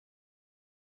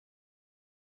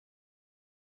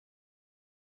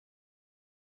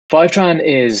Fivetran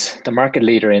is the market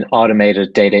leader in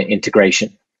automated data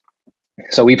integration.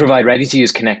 So we provide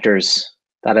ready-to-use connectors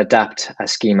that adapt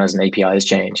as schemas and APIs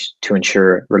change to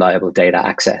ensure reliable data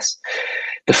access.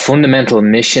 The fundamental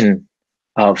mission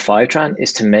of Fivetran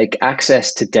is to make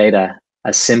access to data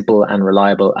as simple and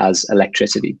reliable as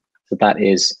electricity. So that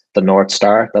is the North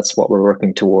Star. That's what we're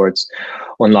working towards,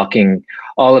 unlocking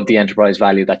all of the enterprise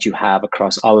value that you have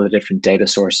across all of the different data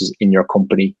sources in your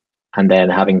company, and then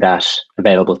having that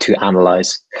available to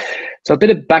analyze. So a bit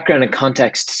of background and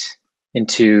context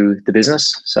into the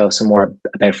business. So some more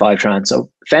about Fivetran.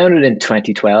 So founded in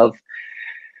 2012,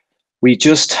 we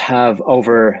just have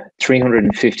over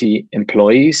 350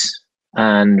 employees,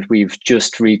 and we've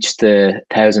just reached the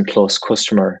 1,000+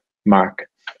 customer mark.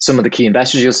 Some of the key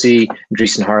investors you'll see: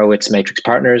 Andreessen Horowitz, Matrix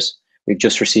Partners. We've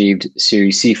just received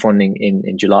Series C funding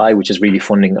in July, which is really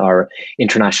funding our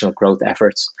international growth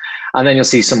efforts. And then you'll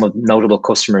see some of notable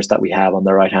customers that we have on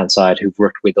the right-hand side who've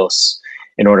worked with us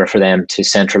in order for them to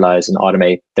centralize and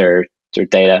automate their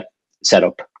data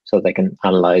setup so they can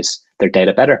analyze their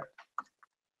data better.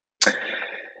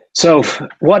 So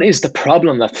what is the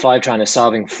problem that Fivetran is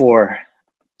solving for?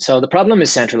 So the problem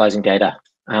is centralizing data,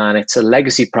 and it's a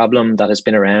legacy problem that has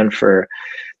been around for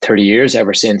 30 years,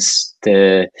 ever since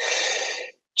the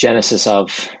genesis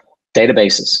of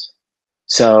databases.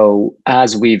 So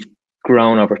as we've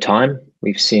grown over time,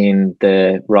 we've seen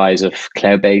the rise of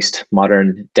cloud-based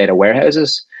modern data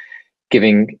warehouses,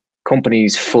 giving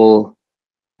companies full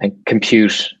and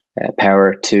compute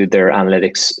power to their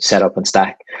analytics setup and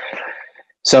stack.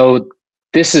 So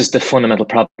this is the fundamental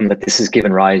problem that this has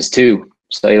given rise to.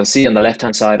 So you'll see on the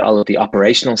left-hand side all of the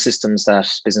operational systems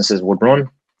that businesses would run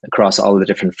across all of the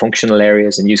different functional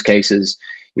areas and use cases.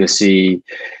 You'll see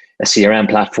a CRM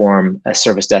platform, a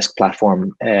service desk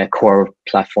platform, a core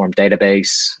platform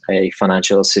database, a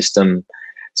financial system.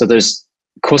 So there's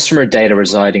customer data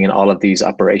residing in all of these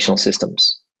operational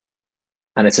systems.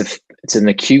 And it's an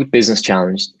acute business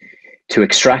challenge to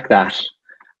extract that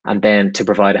and then to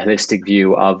provide a holistic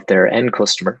view of their end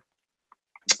customer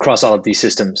across all of these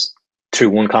systems through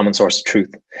one common source of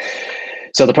truth.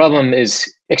 So the problem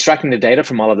is extracting the data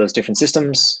from all of those different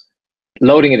systems,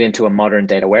 loading it into a modern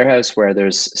data warehouse where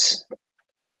there's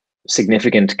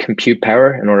significant compute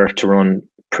power in order to run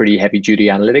pretty heavy duty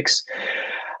analytics,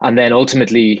 and then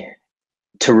ultimately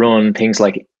to run things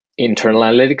like internal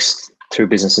analytics through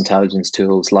business intelligence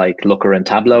tools like Looker and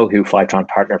Tableau, who Fivetran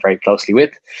partner very closely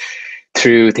with,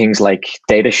 through things like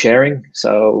data sharing,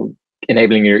 so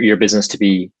enabling your business to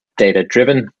be data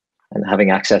driven and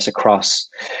having access across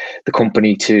the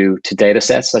company to data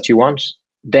sets that you want.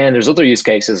 Then there's other use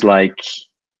cases like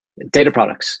data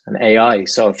products and AI.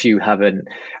 So if you have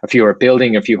if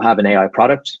you have an AI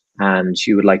product and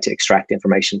you would like to extract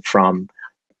information from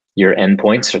your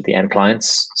endpoints or the end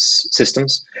clients'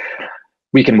 systems,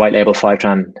 we can white label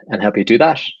Fivetran and help you do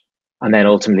that. And then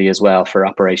ultimately as well for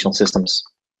operational systems.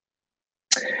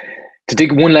 To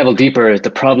dig one level deeper,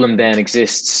 the problem then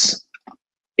exists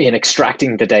in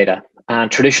extracting the data, and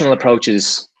traditional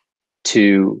approaches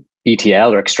to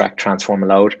ETL, or extract, transform, and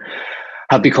load,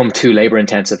 have become too labor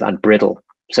intensive and brittle.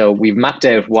 So we've mapped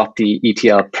out what the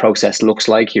ETL process looks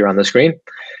like here on the screen.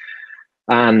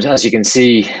 And as you can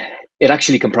see, it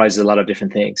actually comprises a lot of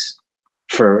different things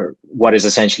for what is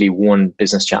essentially one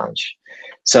business challenge.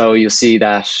 So you'll see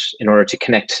that in order to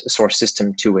connect a source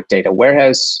system to a data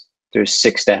warehouse, there's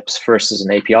 6 steps. First is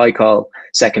an API call.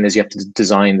 Second is you have to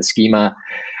design the schema,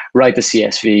 write the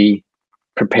CSV,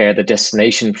 prepare the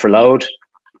destination for load,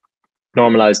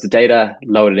 normalize the data,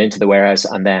 load it into the warehouse,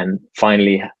 and then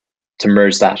finally to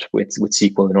merge that with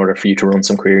SQL in order for you to run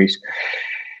some queries.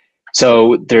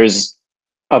 So there's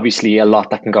obviously a lot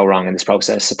that can go wrong in this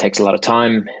process. It takes a lot of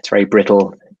time. It's very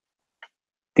brittle.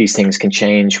 These things can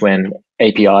change when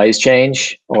APIs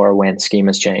change or when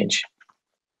schemas change.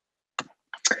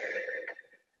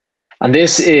 And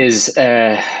this is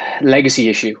a legacy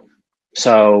issue.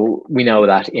 So we know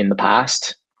that in the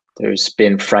past, there's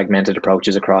been fragmented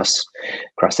approaches across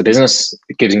the business,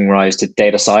 giving rise to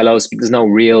data silos. There's no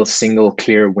real single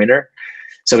clear winner.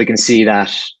 So we can see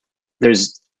that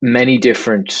there's many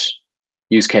different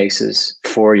use cases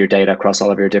for your data across all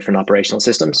of your different operational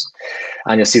systems.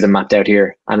 And you'll see them mapped out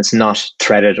here, and it's not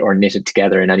threaded or knitted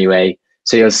together in any way.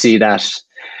 So you'll see that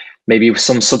maybe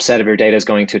some subset of your data is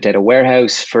going to a data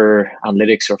warehouse for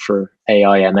analytics or for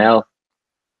AI ML.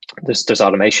 There's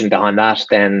automation behind that.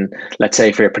 Then let's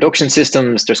say for your production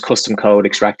systems, there's custom code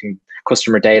extracting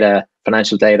customer data,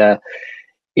 financial data.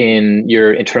 In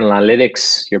your internal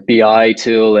analytics, your BI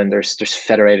tool, and there's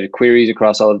federated queries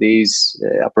across all of these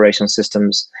operational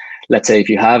systems. Let's say if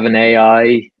you have an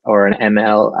AI or an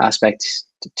ML aspect,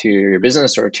 to your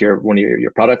business or to one of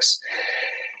your products.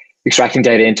 Extracting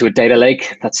data into a data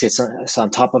lake that sits on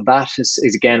top of that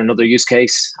is again another use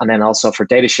case. And then also for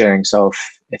data sharing. So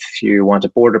if you want a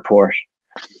board report,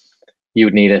 you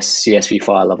would need a CSV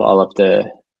file of all of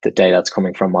the data that's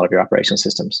coming from all of your operational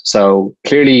systems. So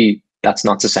clearly that's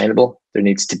not sustainable. There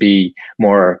needs to be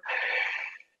more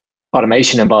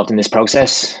automation involved in this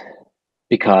process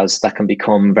because that can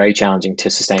become very challenging to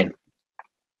sustain.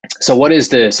 So what is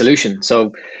the solution?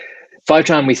 So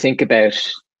Fivetran, we think about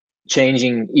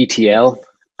changing ETL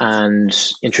and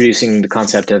introducing the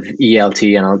concept of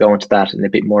ELT, and I'll go into that in a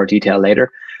bit more detail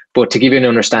later. But to give you an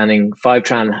understanding,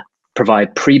 Fivetran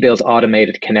provide pre-built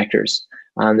automated connectors.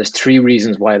 And there's 3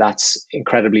 reasons why that's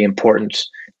incredibly important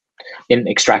in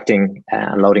extracting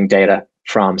and loading data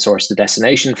from source to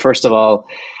destination. First of all,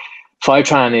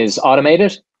 Fivetran is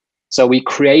automated. So we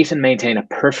create and maintain a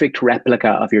perfect replica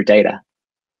of your data.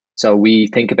 So we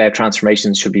think about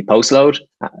transformations should be post-load,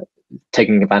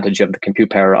 taking advantage of the compute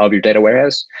power of your data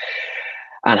warehouse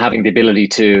and having the ability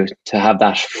to have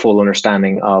that full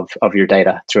understanding of your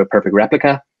data through a perfect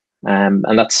replica. And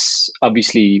that's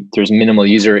obviously, there's minimal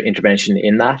user intervention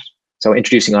in that. So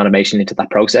introducing automation into that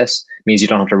process means you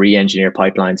don't have to re-engineer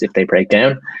pipelines if they break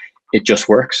down. It just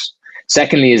works.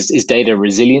 Secondly is data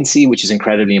resiliency, which is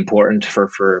incredibly important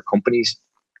for companies.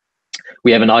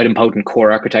 We have an idempotent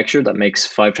core architecture that makes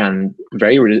Fivetran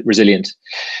very resilient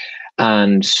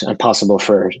and possible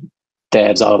for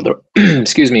devs all of the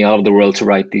all of the world to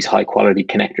write these high quality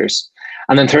connectors.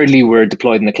 And then thirdly, we're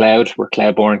deployed in the cloud. We're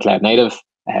cloud born, cloud native.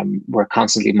 We're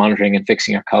constantly monitoring and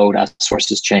fixing our code as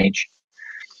sources change.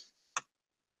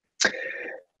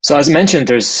 So as I mentioned,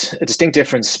 there's a distinct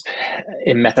difference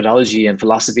in methodology and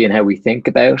philosophy and how we think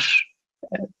about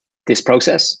this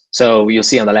process. So you'll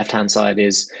see on the left-hand side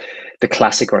is the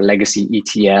classic or legacy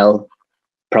ETL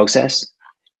process,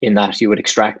 in that you would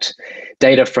extract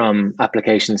data from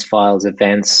applications, files,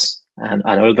 events, and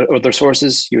other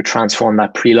sources. You would transform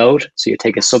that preload. So you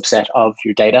take a subset of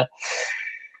your data,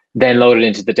 then load it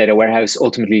into the data warehouse,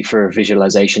 ultimately for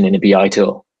visualization in a BI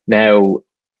tool. Now,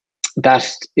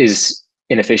 that is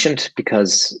inefficient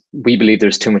because we believe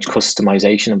there's too much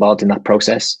customization involved in that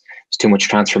process. There's too much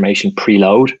transformation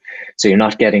preload. So you're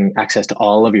not getting access to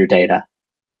all of your data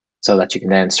so that you can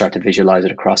then start to visualize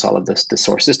it across all of the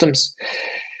source systems.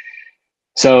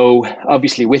 So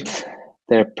obviously with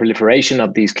the proliferation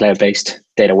of these cloud-based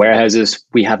data warehouses,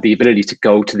 we have the ability to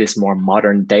go to this more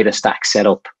modern data stack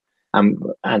setup and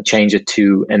change it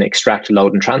to an extract,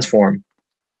 load, and transform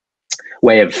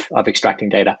way of extracting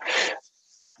data.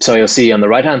 So you'll see on the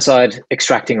right-hand side,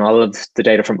 extracting all of the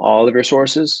data from all of your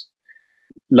sources,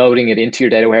 loading it into your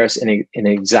data warehouse in an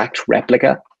exact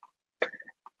replica,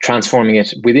 transforming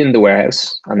it within the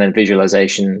warehouse, and then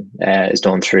visualization is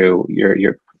done through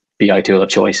your BI tool of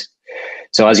choice.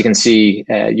 So as you can see,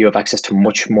 you have access to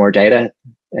much more data.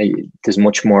 There's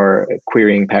much more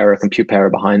querying power, compute power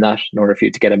behind that in order for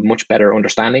you to get a much better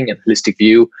understanding and holistic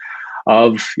view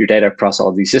of your data across all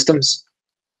of these systems.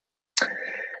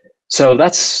 So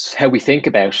that's how we think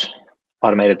about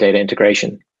automated data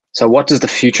integration. So what does the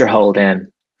future hold then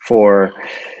for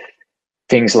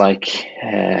things like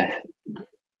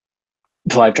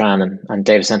Fivetran and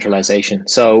data centralization?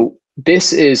 So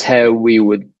this is how we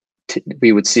would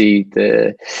see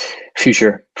the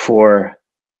future for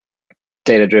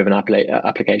data-driven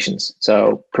applications.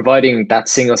 So providing that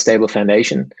single stable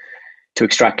foundation to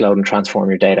extract, load, and transform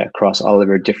your data across all of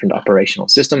your different operational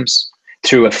systems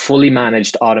through a fully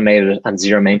managed, automated, and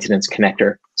zero maintenance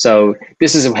connector. So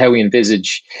this is how we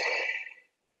envisage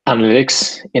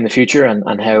analytics in the future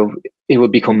and how it will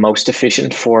become most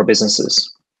efficient for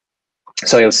businesses.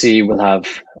 So you'll see we'll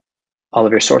have all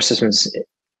of your source systems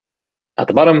at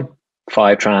the bottom,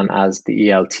 Fivetran as the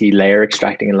ELT layer,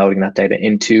 extracting and loading that data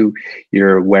into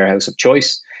your warehouse of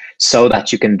choice so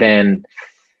that you can then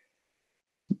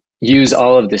use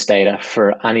all of this data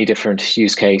for any different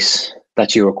use case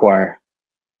that you require.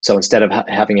 So instead of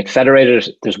having it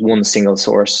federated, there's one single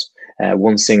source,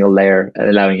 one single layer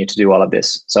allowing you to do all of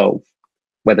this. So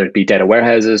whether it be data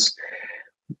warehouses,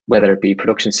 whether it be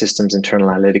production systems, internal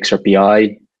analytics, or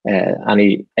BI,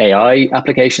 any AI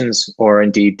applications, or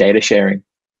indeed data sharing.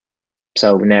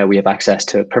 So now we have access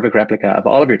to a perfect replica of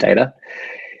all of your data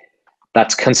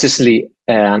that's consistently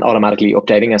and automatically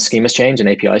updating as schemas change and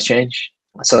APIs change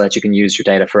so that you can use your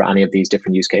data for any of these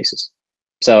different use cases.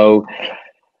 So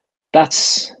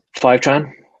that's Fivetran,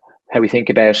 how we think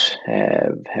about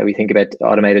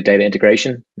automated data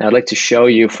integration. Now I'd like to show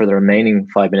you for the remaining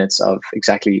 5 minutes of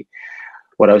exactly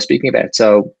what I was speaking about.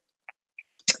 So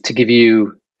to give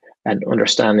you an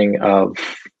understanding of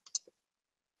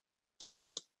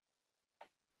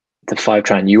the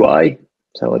Fivetran UI.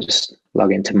 So I'll just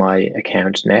log into my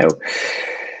account now.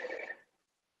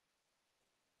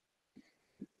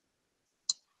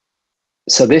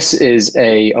 So this is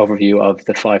a overview of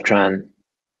the Fivetran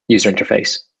user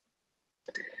interface.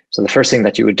 So the first thing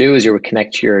that you would do is you would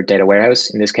connect your data warehouse.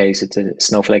 In this case, it's a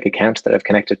Snowflake account that I've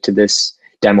connected to this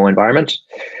demo environment.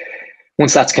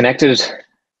 Once that's connected,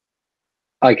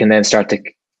 I can then start to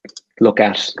look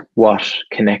at what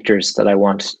connectors that I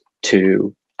want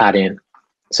to add in.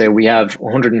 So we have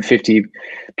 150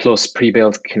 plus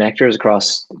pre-built connectors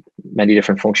across many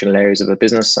different functional areas of a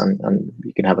business, and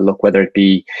you can have a look, whether it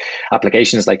be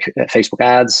applications like Facebook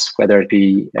ads, whether it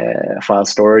be file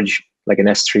storage like an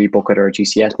S3 bucket or a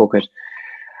GCS bucket,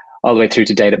 all the way through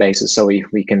to databases. So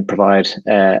we can provide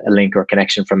a link or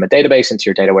connection from a database into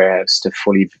your data warehouse to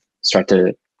fully start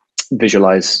to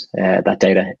visualize that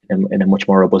data in a much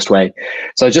more robust way.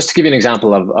 So just to give you an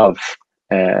example of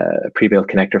a pre-built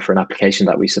connector for an application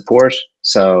that we support.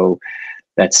 So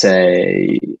let's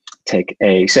say take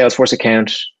a Salesforce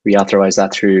account, we authorize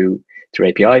that through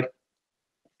API.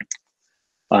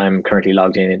 I'm currently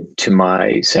logged in to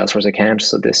my Salesforce account,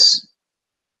 so this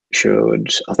should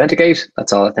authenticate.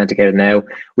 That's all authenticated now.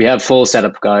 We have full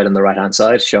setup guide on the right-hand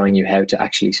side showing you how to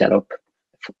actually set up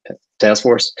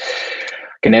Salesforce.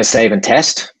 I can now save and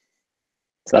test.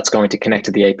 So that's going to connect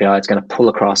to the API. It's going to pull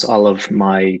across all of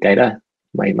my data,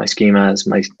 my schemas,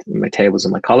 my tables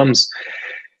and my columns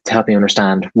to help me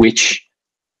understand which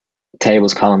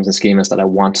tables, columns, and schemas that I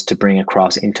want to bring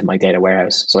across into my data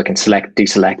warehouse. So I can select,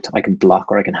 deselect, I can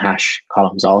block, or I can hash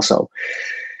columns also.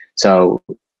 So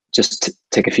just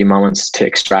take a few moments to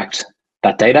extract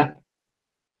that data.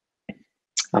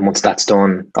 And once that's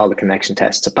done, all the connection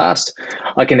tests are passed.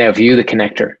 I can now view the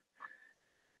connector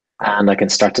and I can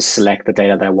start to select the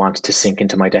data that I want to sync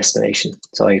into my destination.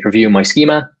 So I review my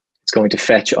schema. It's going to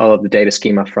fetch all of the data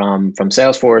schema from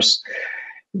Salesforce.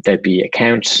 There'd be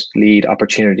account, lead,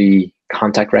 opportunity,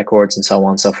 contact records, and so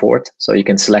on and so forth. So you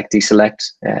can select,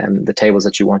 deselect the tables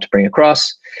that you want to bring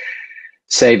across,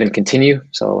 save and continue.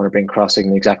 So I want to bring across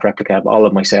an exact replica of all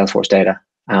of my Salesforce data.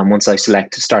 And once I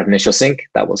select start initial sync,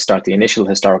 that will start the initial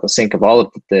historical sync of all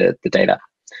of the data.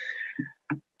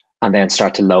 And then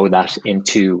start to load that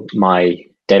into my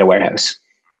data warehouse.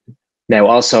 Now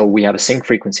also we have a sync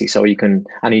frequency, so you can,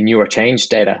 any new or changed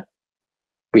data,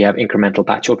 we have incremental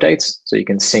batch updates, so you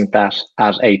can sync that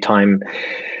at a time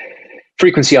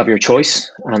frequency of your choice,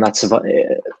 and that's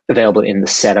available in the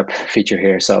setup feature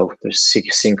here. So there's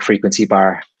sync frequency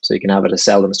bar, so you can have it as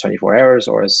seldom as 24 hours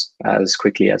or as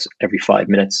quickly as every 5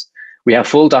 minutes. We have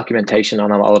full documentation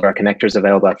on all of our connectors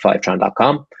available at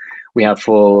fivetran.com. We have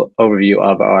full overview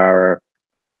of our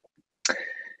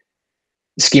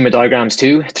schema diagrams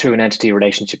too, through an entity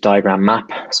relationship diagram map,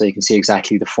 so you can see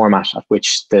exactly the format at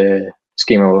which the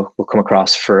schema will come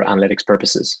across for analytics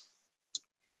purposes.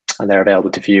 And they're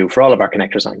available to view for all of our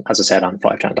connectors on, as I said, on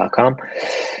fivetran.com.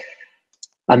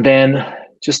 And then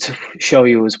just to show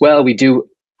you as well, we do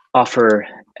offer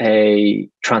a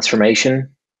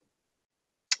transformation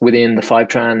within the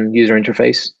Fivetran user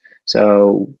interface.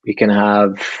 So we can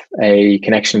have a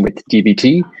connection with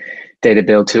DBT, data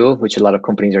build tool, which a lot of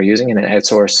companies are using, and an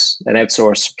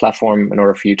outsource platform in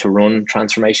order for you to run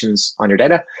transformations on your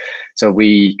data. So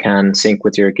we can sync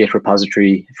with your Git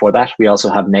repository for that. We also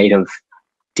have native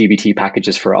DBT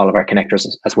packages for all of our connectors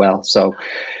as well. So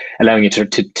allowing you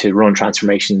to run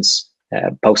transformations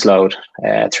post-load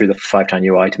through the Fivetran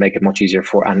UI to make it much easier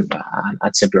for and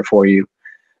simpler for you.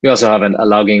 We also have a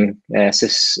logging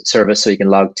service, so you can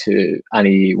log to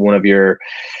any one of your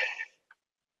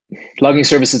logging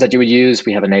services that you would use.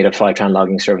 We have a native Fivetran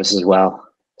logging service as well.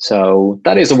 So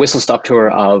that is a whistle-stop tour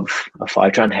of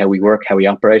Fivetran, how we work, how we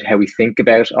operate, how we think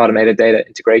about automated data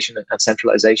integration and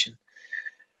centralization.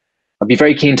 I'd be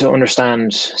very keen to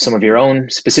understand some of your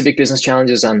own specific business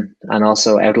challenges and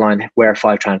also outline where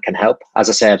Fivetran can help. As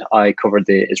I said, I covered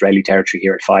the Israeli territory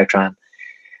here at Fivetran,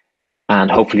 and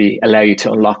hopefully allow you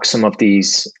to unlock some of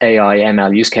these AI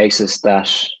ML use cases that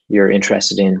you're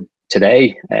interested in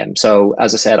today. So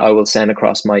as I said, I will send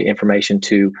across my information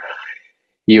to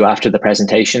you after the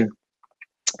presentation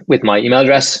with my email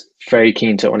address. Very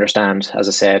keen to understand, as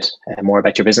I said, more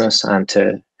about your business and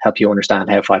to help you understand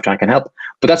how Fivetran can help.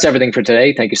 But that's everything for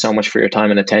today. Thank you so much for your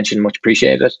time and attention. Much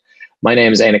appreciated. My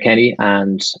name is Eanna,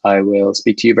 and I will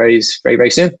speak to you very, very,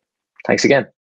 very soon. Thanks again.